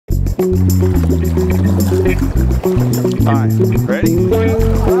All right, ready?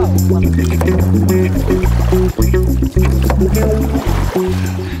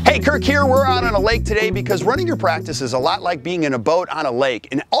 Hey, Kirk here. We're out on a lake today because running your practice is a lot like being in a boat on a lake,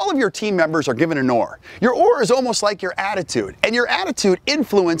 and all of your team members are given an oar. Your oar is almost like your attitude, and your attitude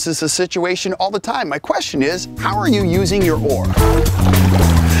influences the situation all the time. My question is, how are you using your oar?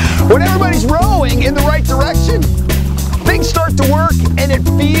 When everybody's rowing in the right direction, things start to work and it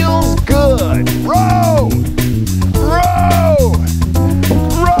feels good. Row! Row!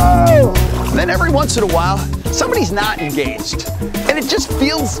 Row! And then every once in a while, somebody's not engaged, and it just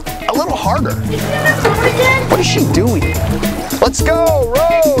feels a little harder. What is she doing? Let's go,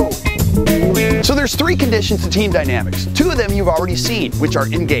 row! So there's three conditions to team dynamics. Two of them you've already seen, which are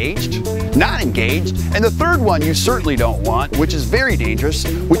engaged, not engaged, and the third one you certainly don't want, which is very dangerous,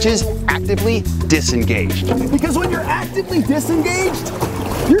 which is actively disengaged. Because when you're actively disengaged,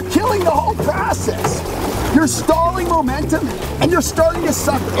 you're killing the whole process. You're stalling momentum, and you're starting to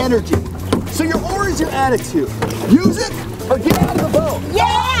suck energy. So your oar is your attitude. Use it or get out of the boat.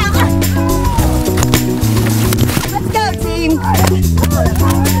 Yeah!